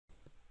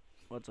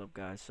What's up,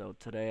 guys? So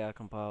today I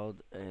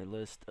compiled a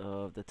list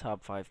of the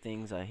top 5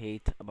 things I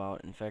hate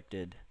about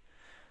Infected.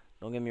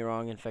 Don't get me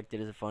wrong, Infected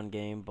is a fun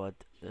game, but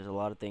there's a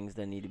lot of things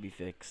that need to be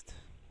fixed.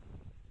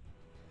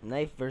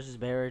 Knife versus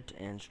Barrett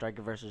and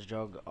Striker versus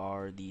Jug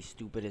are the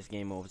stupidest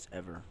game modes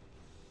ever.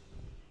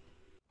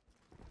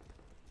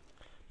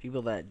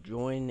 People that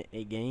join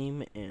a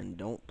game and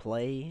don't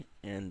play,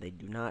 and they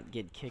do not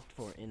get kicked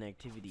for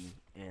inactivity,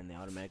 and they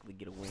automatically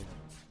get a win.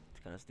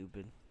 It's kind of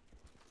stupid.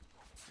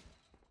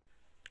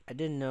 I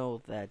didn't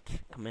know that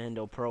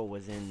Commando Pro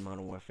was in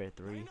Modern Warfare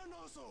 3.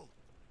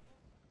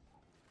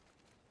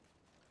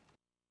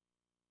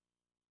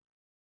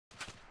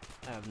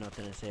 I have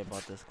nothing to say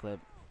about this clip.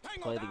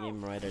 Play the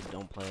game right or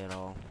don't play at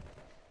all.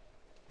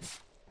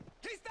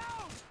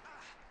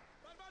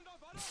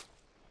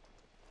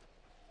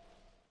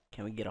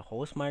 Can we get a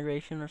host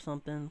migration or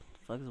something?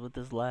 Fuck is with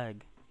this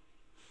lag?